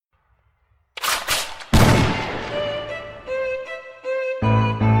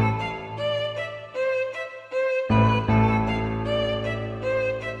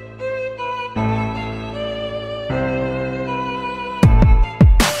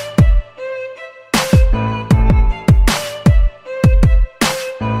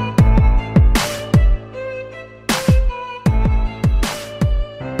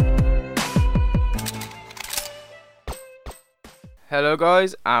Hello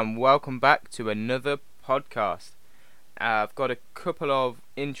guys, and welcome back to another podcast. I've got a couple of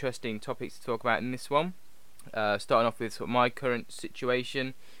interesting topics to talk about in this one. Starting off with sort of my current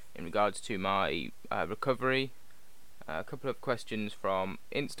situation in regards to my recovery. A couple of questions from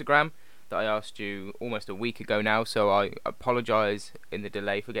Instagram that I asked you almost a week ago now, so I apologise in the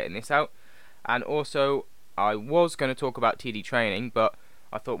delay for getting this out. And also, I was going to talk about TD training, but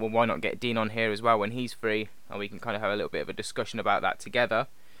I thought, well, why not get Dean on here as well when he's free, and we can kind of have a little bit of a discussion about that together.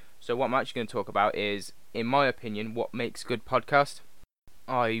 So what I'm actually going to talk about is, in my opinion, what makes a good podcast.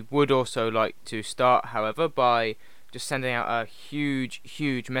 I would also like to start, however, by just sending out a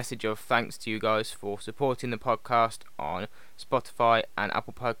huge message of thanks to you guys for supporting the podcast on Spotify and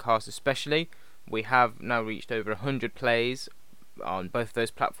Apple Podcasts especially. We have now reached over 100 plays on both of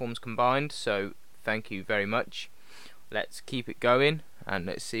those platforms combined, so thank you very much. Let's keep it going and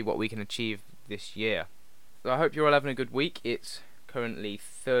let's see what we can achieve this year. So I hope you're all having a good week. It's currently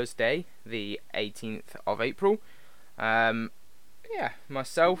Thursday, the 18th of April.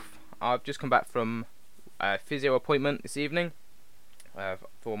 Myself, I've just come back from a physio appointment this evening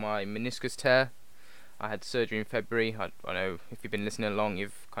for my meniscus tear. I had surgery in February. I know if you've been listening along,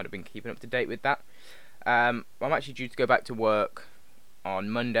 you've kind of been keeping up to date with that. I'm actually due to go back to work on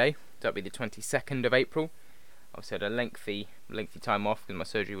Monday. That'll be the 22nd of April. Obviously had a lengthy time off because my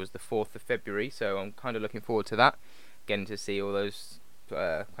surgery was the 4th of February, so I'm kind of looking forward to that, getting to see all those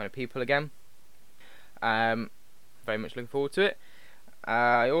kind of people again. Very much looking forward to it.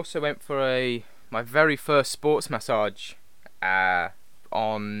 I also went for my very first sports massage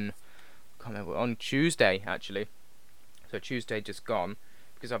on Tuesday actually. So Tuesday just gone,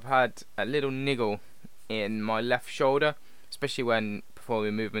 because I've had a little niggle in my left shoulder, especially when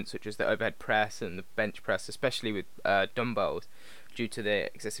performing movements such as the overhead press and the bench press, especially with dumbbells, due to the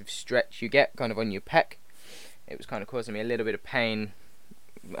excessive stretch you get kind of on your pec. It was kind of causing me a little bit of pain.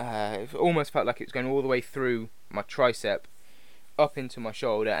 It almost felt like it was going all the way through my tricep, up into my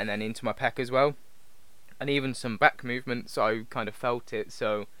shoulder, and then into my pec as well. And even some back movements, I kind of felt it,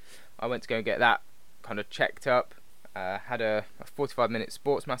 so I went to go and get that kind of checked up. Had a 45-minute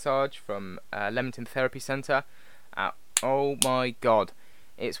sports massage from Leamington Therapy Centre. Oh my god,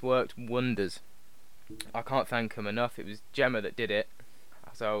 it's worked wonders. I can't thank them enough. It was Gemma that did it,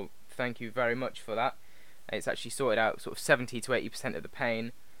 so thank you very much for that. It's actually sorted out sort of 70 to 80% of the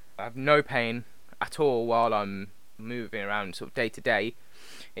pain. I have no pain at all while I'm moving around sort of day to day.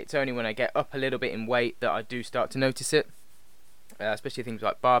 It's only when I get up a little bit in weight that I do start to notice it, especially things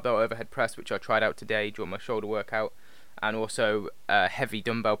like barbell overhead press, which I tried out today during my shoulder workout, and also heavy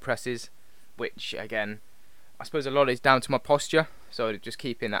dumbbell presses, which again, I suppose a lot is down to my posture, so just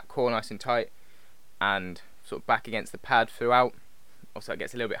keeping that core nice and tight and sort of back against the pad throughout. Also, it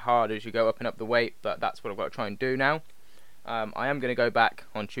gets a little bit harder as you go up and up the weight, but that's what I've got to try and do now. I am going to go back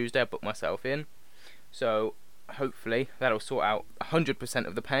on Tuesday. I booked myself in, so hopefully that'll sort out 100%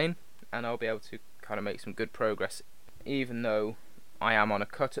 of the pain, and I'll be able to kind of make some good progress, even though I am on a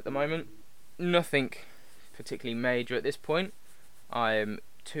cut at the moment. Nothing particularly major at this point. I'm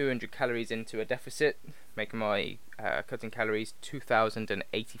 200 calories into a deficit, making my cutting calories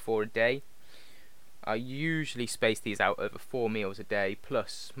 2,084 a day. I usually space these out over 4 meals a day,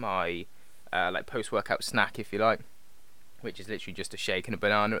 plus my post-workout snack, if you like, which is literally just a shake and a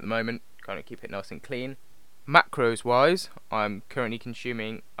banana at the moment, kind of keep it nice and clean. Macros wise, I'm currently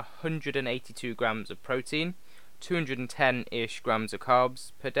consuming 182 grams of protein, 210-ish grams of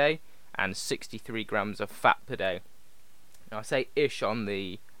carbs per day, and 63 grams of fat per day. Now, I say ish on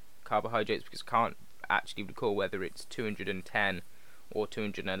the carbohydrates because I can't actually recall whether it's 210 or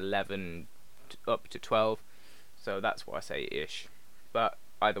 211 up to 12, so that's why I say ish. But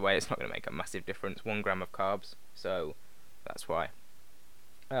either way, it's not going to make a massive difference, 1 gram of carbs, so that's why.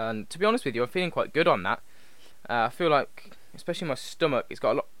 And to be honest with you, I'm feeling quite good on that. I feel like, especially my stomach, it's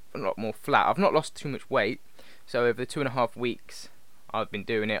got a lot more flat. I've not lost too much weight, so over the 2.5 weeks I've been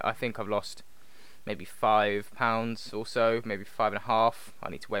doing it, I think I've lost maybe 5 pounds or so, maybe 5.5. I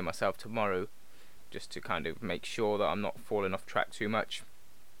need to weigh myself tomorrow just to kind of make sure that I'm not falling off track too much.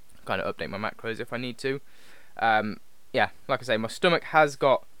 Kind of update my macros if I need to. Like I say, my stomach has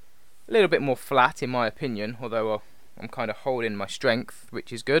got a little bit more flat in my opinion, although I'm kind of holding my strength,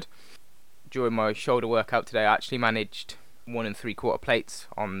 which is good. During my shoulder workout today, I actually managed 1 3/4 plates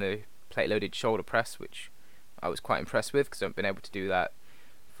on the plate-loaded shoulder press, which I was quite impressed with because I haven't been able to do that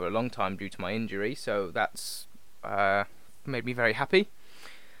for a long time due to my injury, so that's made me very happy.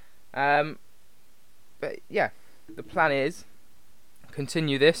 But yeah, the plan is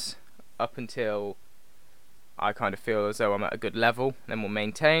continue this up until I kind of feel as though I'm at a good level, then we'll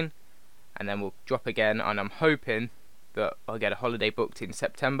maintain, and then we'll drop again, and I'm hoping that I'll get a holiday booked in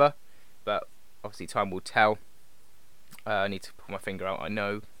September, but obviously time will tell. I need to pull my finger out, I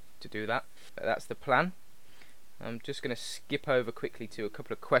know, to do that. But that's the plan. I'm just going to skip over quickly to a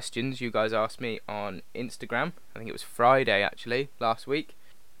couple of questions you guys asked me on Instagram. I think it was Friday, actually, last week.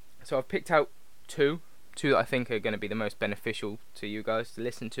 So I've picked out two that I think are going to be the most beneficial to you guys to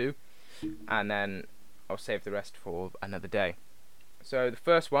listen to, and then I'll save the rest for another day. So the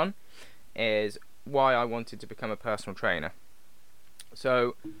first one is why I wanted to become a personal trainer.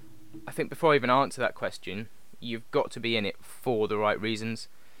 So I think before I even answer that question, you've got to be in it for the right reasons.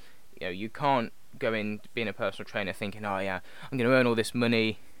 You know, you can't go in being a personal trainer thinking, oh yeah, I'm going to earn all this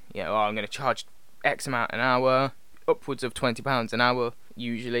money, I'm going to charge X amount an hour, upwards of £20 an hour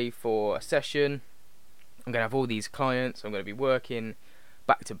usually for a session. I'm going to have all these clients, I'm going to be working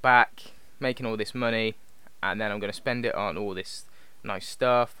back to back, making all this money, and then I'm going to spend it on all this nice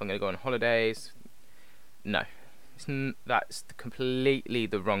stuff, I'm going to go on holidays. No, that's completely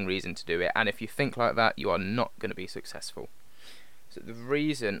the wrong reason to do it, and if you think like that, you are not going to be successful. So the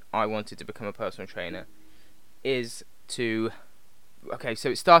reason I wanted to become a personal trainer is so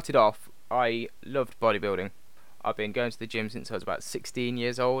it started off, I loved bodybuilding. I've been going to the gym since I was about 16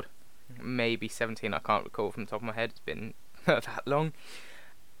 years old, maybe 17, I can't recall from the top of my head, it's been that long.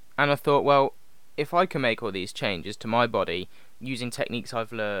 And I thought, well, if I can make all these changes to my body using techniques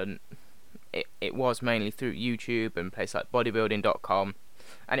I've learned, it was mainly through YouTube and places like bodybuilding.com,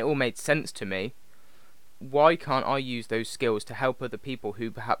 and it all made sense to me. Why can't I use those skills to help other people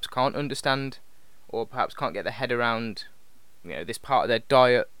who perhaps can't understand or perhaps can't get their head around this part of their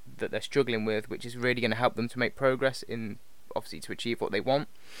diet that they're struggling with, which is really going to help them to make progress in, obviously, to achieve what they want.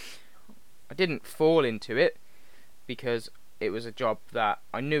 I didn't fall into it because it was a job that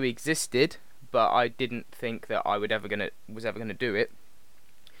I knew existed, but I didn't think that I was ever gonna do it.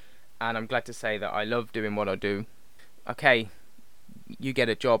 And I'm glad to say that I love doing what I do. Okay, you get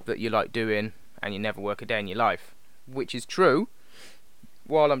a job that you like doing and you never work a day in your life, which is true.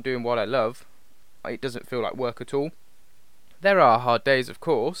 While I'm doing what I love, it doesn't feel like work at all. There are hard days, of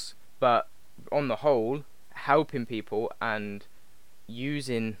course, but on the whole, helping people and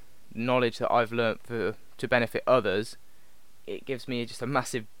using knowledge that I've learnt to benefit others, it gives me just a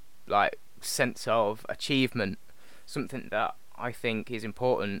massive sense of achievement, something that I think is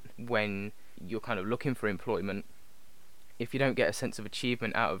important when you're kind of looking for employment. If you don't get a sense of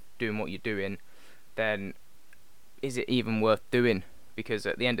achievement out of doing what you're doing, then is it even worth doing? Because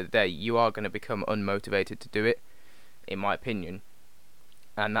at the end of the day, you are going to become unmotivated to do it, in my opinion,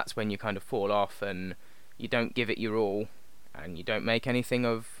 and that's when you kind of fall off and you don't give it your all and you don't make anything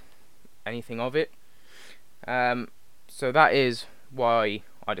of it. So that is why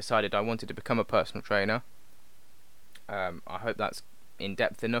I decided I wanted to become a personal trainer. I hope that's in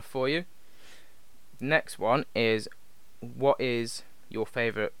depth enough for you. The next one is, what is your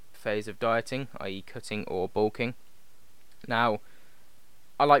favourite phase of dieting, i.e. cutting or bulking? Now,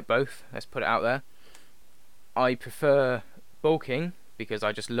 I like both, let's put it out there. I prefer bulking because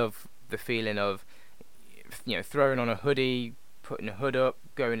I just love the feeling of throwing on a hoodie, putting a hood up,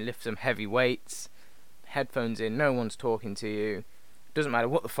 going to lift some heavy weights, headphones in, no one's talking to you. Doesn't matter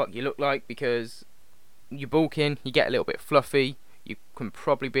what the fuck you look like, because you're bulking, you get a little bit fluffy, you can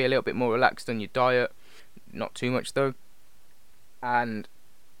probably be a little bit more relaxed on your diet, not too much though, and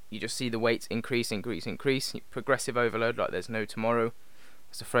you just see the weights increase, progressive overload like there's no tomorrow.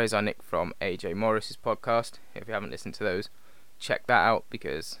 That's a phrase I nicked from AJ Morris's podcast. If you haven't listened to those, check that out,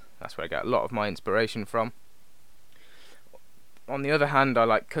 because that's where I get a lot of my inspiration from. On the other hand, I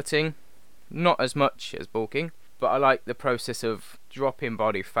like cutting, not as much as bulking, but I like the process of dropping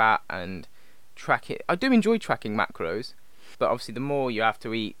body fat and track it. I do enjoy tracking macros, but obviously the more you have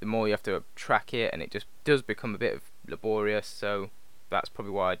to eat, the more you have to track it, and it just does become a bit of laborious, so that's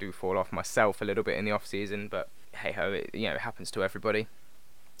probably why I do fall off myself a little bit in the off season, but hey ho, it happens to everybody.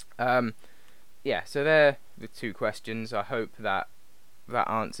 So they're the two questions. I hope that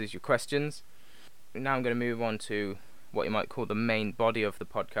answers your questions. Now I'm going to move on to what you might call the main body of the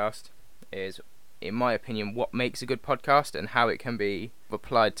podcast, is, in my opinion, what makes a good podcast and how it can be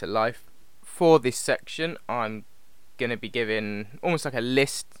applied to life. For this section, I'm going to be giving almost like a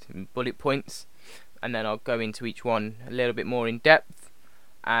list, bullet points, and then I'll go into each one a little bit more in depth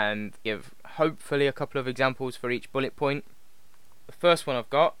and give hopefully a couple of examples for each bullet point. The first one I've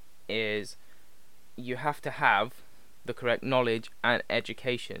got is, you have to have the correct knowledge and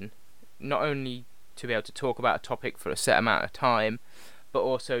education, not only to be able to talk about a topic for a set amount of time, but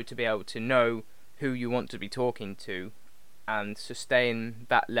also to be able to know who you want to be talking to and sustain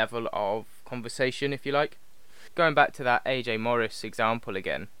that level of conversation, if you like. Going back to that AJ Morris example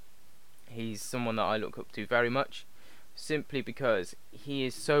again, he's someone that I look up to very much. simply because he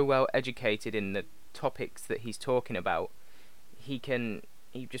is so well educated in the topics that he's talking about. He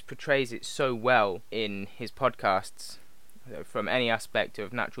just portrays it so well in his podcasts, from any aspect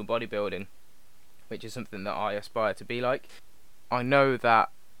of natural bodybuilding, which is something that I aspire to be like. I know that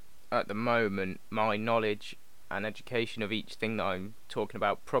at the moment my knowledge and education of each thing that I'm talking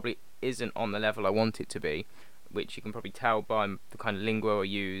about probably isn't on the level I want it to be, which you can probably tell by the kind of lingo I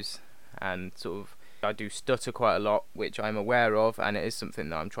use, and sort of I do stutter quite a lot, which I'm aware of, and it is something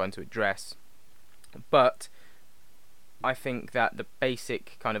that I'm trying to address. But I think that the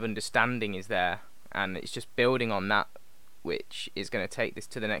basic kind of understanding is there, and it's just building on that which is going to take this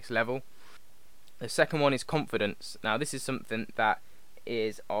to the next level. The second one is confidence. Now, this is something that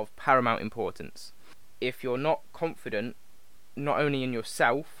is of paramount importance. If you're not confident, not only in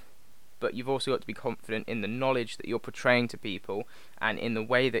yourself, but you've also got to be confident in the knowledge that you're portraying to people, and in the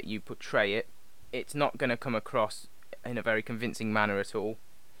way that you portray it, it's not going to come across in a very convincing manner at all.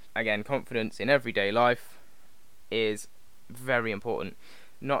 Again, confidence in everyday life is very important.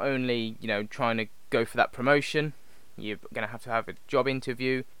 Not only, trying to go for that promotion, you're going to have a job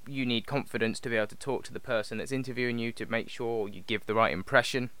interview. You need confidence to be able to talk to the person that's interviewing you, to make sure you give the right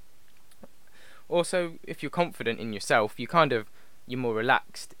impression. Also, if you're confident in yourself, you're more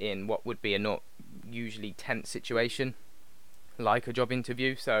relaxed in what would be a not usually tense situation, like a job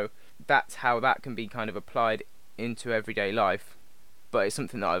interview. So that's how that can be kind of applied into everyday life. But it's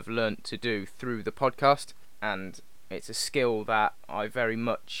something that I've learnt to do through the podcast, and it's a skill that I very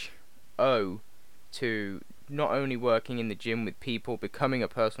much owe to not only working in the gym with people, becoming a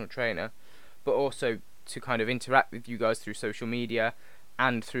personal trainer, but also to kind of interact with you guys through social media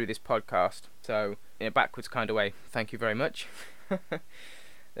and through this podcast. So, in a backwards kind of way, thank you very much.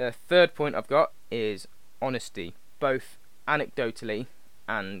 The third point I've got is honesty, both anecdotally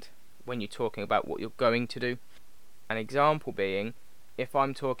and when you're talking about what you're going to do. An example being, if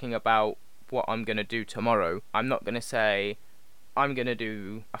I'm talking about what I'm going to do tomorrow, I'm not going to say I'm going to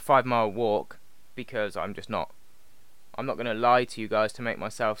do a 5-mile walk, because I'm just not. I'm not going to lie to you guys to make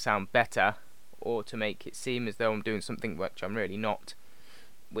myself sound better, or to make it seem as though I'm doing something which I'm really not,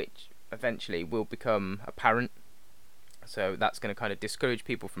 which eventually will become apparent. So that's going to kind of discourage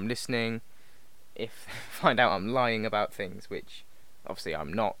people from listening if they find out I'm lying about things, which obviously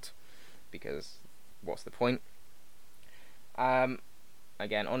I'm not, because what's the point?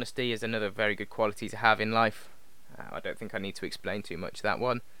 Again, honesty is another very good quality to have in life. I don't think I need to explain too much that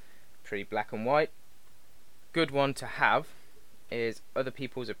one. Pretty black and white. Good one to have is other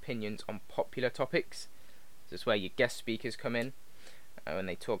people's opinions on popular topics. This is where your guest speakers come in, when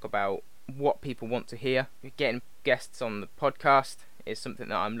they talk about what people want to hear. Getting guests on the podcast is something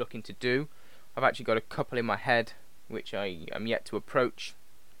that I'm looking to do. I've actually got a couple in my head which I am yet to approach,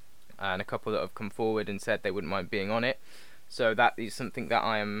 and a couple that have come forward and said they wouldn't mind being on it. So that is something that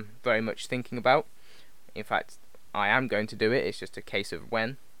I am very much thinking about. In fact, I am going to do it, it's just a case of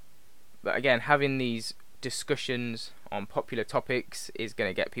when. But again, having these discussions on popular topics is going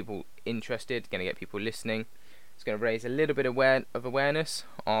to get people interested, going to get people listening. It's going to raise a little bit of awareness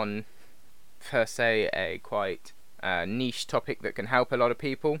on, per se, a quite niche topic that can help a lot of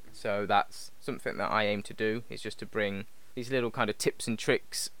people. So that's something that I aim to do, is just to bring these little kind of tips and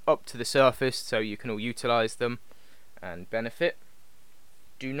tricks up to the surface so you can all utilise them and benefit.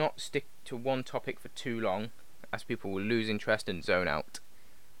 Do not stick to one topic for too long, as people will lose interest and zone out.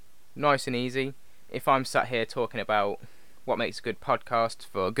 Nice and easy. If I'm sat here talking about what makes a good podcast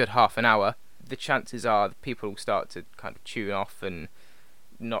for a good half an hour, the chances are that people will start to kind of tune off and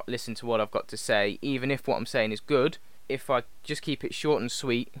not listen to what I've got to say, even if what I'm saying is good. If I just keep it short and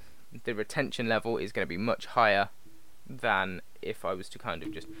sweet, the retention level is going to be much higher than if I was to kind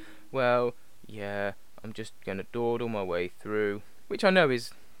of just, I'm just going to dawdle my way through, which I know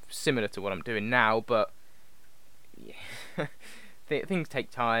is similar to what I'm doing now, but yeah. Things take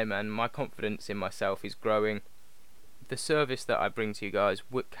time, and my confidence in myself is growing. The service that I bring to you guys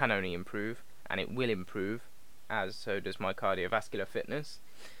can only improve, and it will improve, as so does my cardiovascular fitness.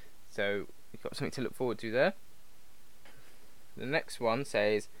 So we've got something to look forward to there. The next one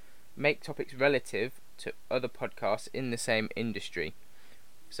says, make topics relative to other podcasts in the same industry.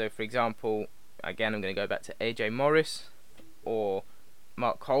 So for example, again I'm going to go back to AJ Morris, or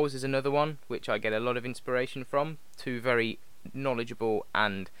Mark Coles is another one, which I get a lot of inspiration from. Two very knowledgeable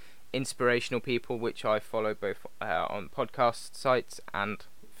and inspirational people which I follow both on podcast sites and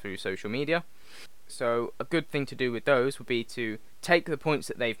through social media. So a good thing to do with those would be to take the points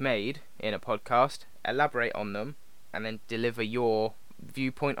that they've made in a podcast, elaborate on them, and then deliver your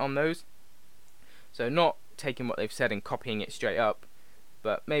viewpoint on those. So not taking what they've said and copying it straight up,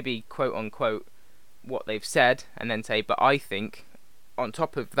 but maybe quote unquote what they've said and then say, but I think on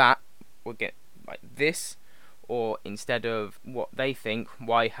top of that we'll get like this, or instead of what they think,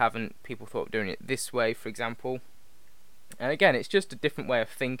 why haven't people thought of doing it this way, for example. And again, it's just a different way of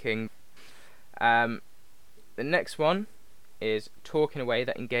thinking. The next one is talk in a way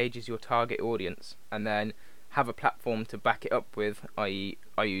that engages your target audience, and then have a platform to back it up with, i.e.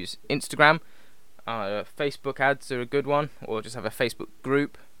 I use Instagram. Facebook ads are a good one, or just have a Facebook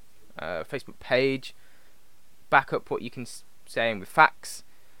group, Facebook page. Back up what you can say with facts,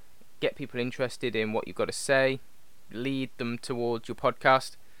 get people interested in what you've got to say, lead them towards your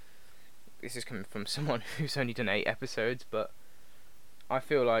podcast. This is coming from someone who's only done 8 episodes, but I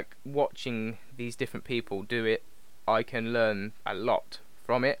feel like watching these different people do it, I can learn a lot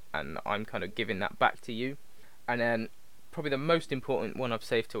from it, and I'm kind of giving that back to you. And then probably the most important one I've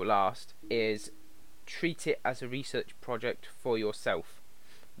saved till last is treat it as a research project for yourself,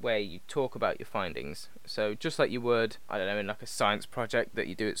 where you talk about your findings. So just like you would, I don't know, in like a science project that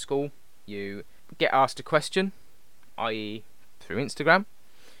you do at school, you get asked a question, i.e. through Instagram.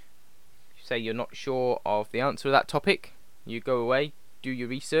 You say you're not sure of the answer to that topic, you go away, do your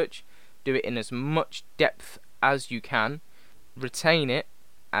research, do it in as much depth as you can, retain it,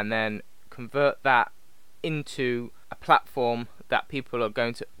 and then convert that into a platform that people are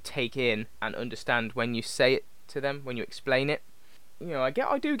going to take in and understand when you say it to them, when you explain it. You know, I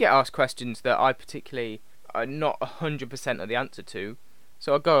do get asked questions that I particularly are not 100% of the answer to,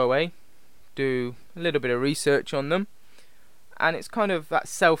 so I'll go away, do a little bit of research on them, and it's kind of that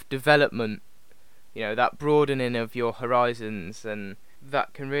self-development, you know, that broadening of your horizons, and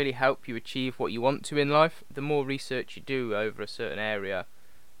that can really help you achieve what you want to in life. The more research you do over a certain area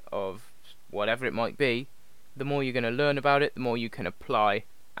of whatever it might be, the more you're going to learn about it, the more you can apply,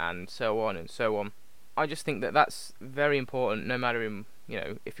 and so on and so on. I just think that that's very important, no matter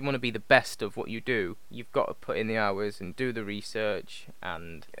if you want to be the best of what you do, you've got to put in the hours and do the research,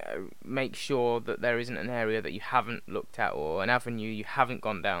 and make sure that there isn't an area that you haven't looked at or an avenue you haven't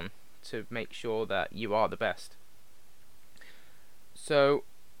gone down, to make sure that you are the best. So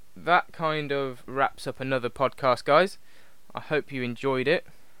that kind of wraps up another podcast, guys. I hope you enjoyed it.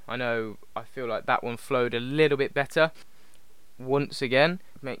 I feel like that one flowed a little bit better. Once again,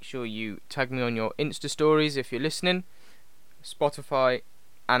 make sure you tag me on your Insta stories if you're listening, Spotify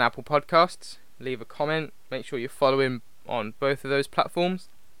and Apple Podcasts. Leave a comment. Make sure you're following on both of those platforms.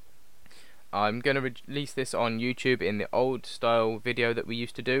 I'm going to release this on YouTube in the old style video that we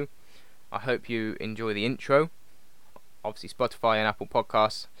used to do. I hope you enjoy the intro. Obviously Spotify and Apple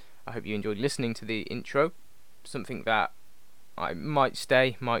Podcasts, I hope you enjoyed listening to the intro. Something that I might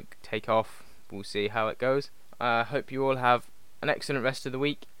take off. We'll see how it goes. I hope you all have an excellent rest of the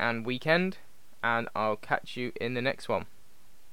week and weekend, and I'll catch you in the next one.